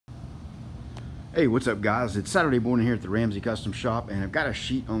Hey, what's up guys? It's Saturday morning here at the Ramsey Custom Shop, and I've got a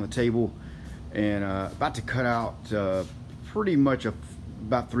sheet on the table and about to cut out pretty much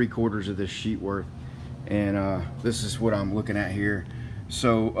about 3/4 of this sheet worth, and this is what I'm looking at here.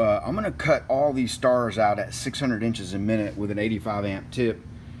 So I'm gonna cut all these stars out at 600 inches a minute with an 85 amp tip,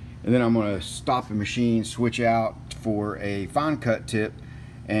 and then I'm gonna stop the machine, switch out for a fine cut tip,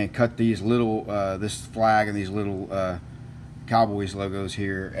 and cut these little this flag and these little Cowboys logos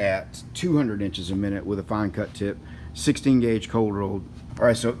here at 200 inches a minute with a fine cut tip, 16 gauge cold rolled. All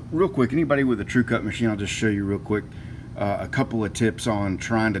right, so real quick, anybody with a true cut machine, I'll just show you real quick a couple of tips on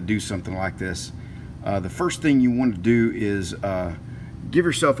trying to do something like this. The first thing you want to do is give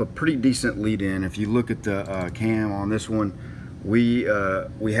yourself a pretty decent lead in. If you look at the cam on this one, we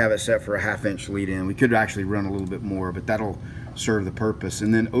have it set for a 1/2 inch lead in. We could actually run a little bit more, but that'll serve the purpose.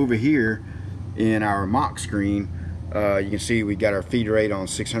 And then over here in our mock screen, you can see we got our feed rate on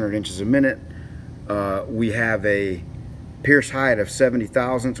 600 inches a minute. We have a pierce height of 70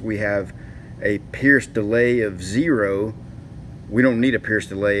 thousandths. We have a pierce delay of 0. We don't need a pierce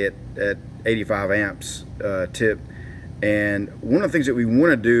delay at 85 amps tip. And one of the things that we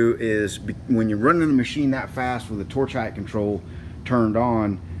want to do is, when you're running the machine that fast with the torch height control turned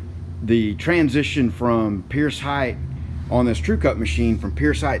on, the transition from pierce height on this true cut machine from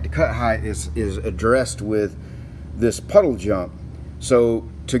pierce height to cut height is addressed with this puddle jump. So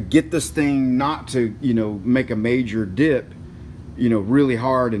to get this thing not to, make a major dip, really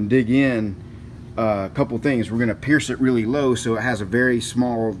hard and dig in, a couple things. We're going to pierce it really low so it has a very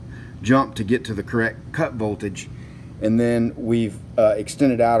small jump to get to the correct cut voltage, and then we've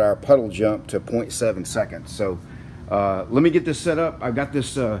extended out our puddle jump to 0.7 seconds. So let me get this set up. I've got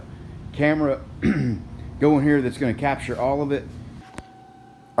this camera going here that's going to capture all of it.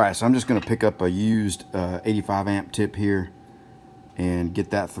 All right, so I'm just going to pick up a used 85 amp tip here and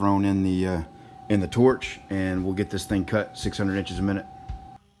get that thrown in the torch, and we'll get this thing cut 600 inches a minute.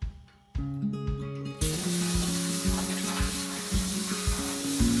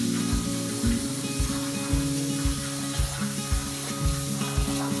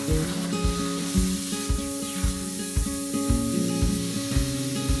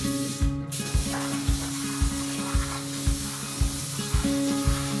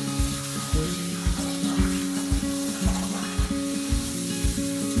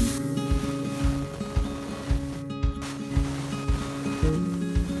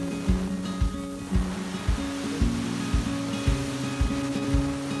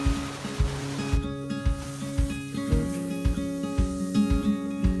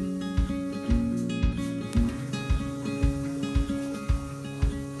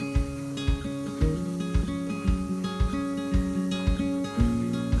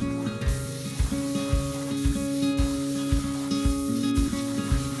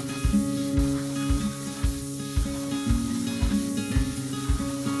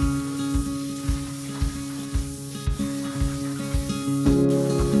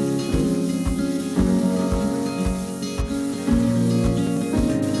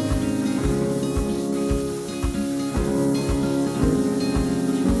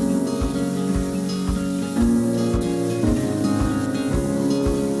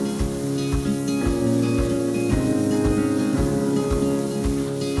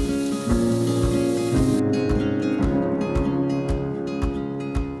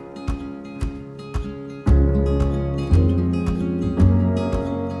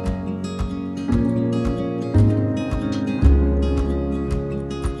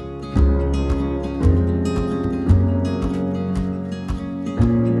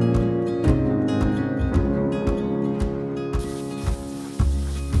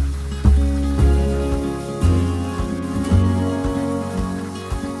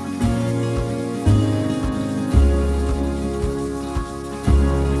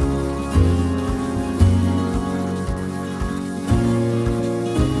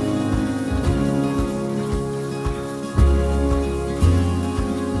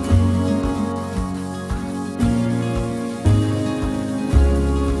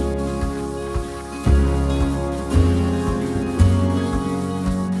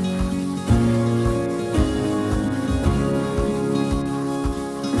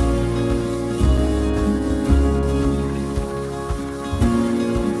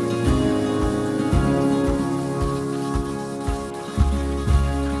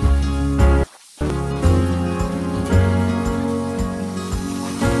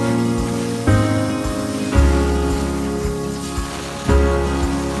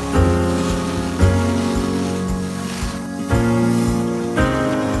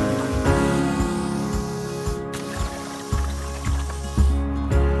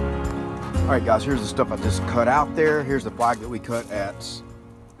 Alright guys, here's the stuff I just cut out there. Here's the flag that we cut at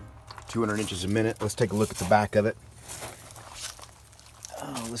 200 inches a minute. Let's take a look at the back of it.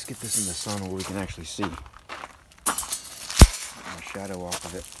 Oh, let's get this in the sun where we can actually see. Get my shadow off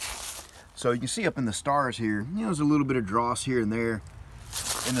of it. So you can see up in the stars here, you know, there's a little bit of dross here and there.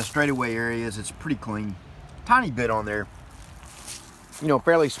 In the straightaway areas, it's pretty clean. Tiny bit on there. You know,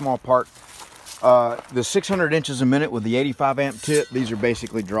 fairly small part. The 600 inches a minute with the 85 amp tip, these are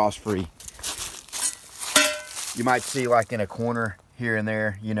basically dross free. You might see like in a corner here and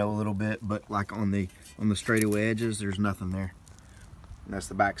there, you know, a little bit, but like on the straightaway edges, there's nothing there. And that's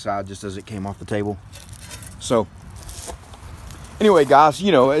the back side just as it came off the table. So anyway guys,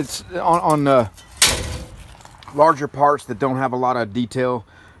 you know, it's on larger parts that don't have a lot of detail,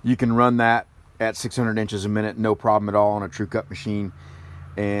 you can run that at 600 inches a minute, no problem at all on a true cut machine.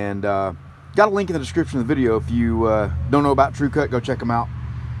 And got a link in the description of the video. If you don't know about True Cut, go check them out.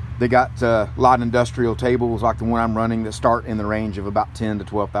 They got light industrial tables like the one I'm running that start in the range of about $10,000 to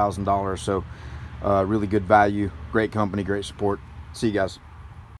 $12,000. So really good value, great company, great support. See you guys.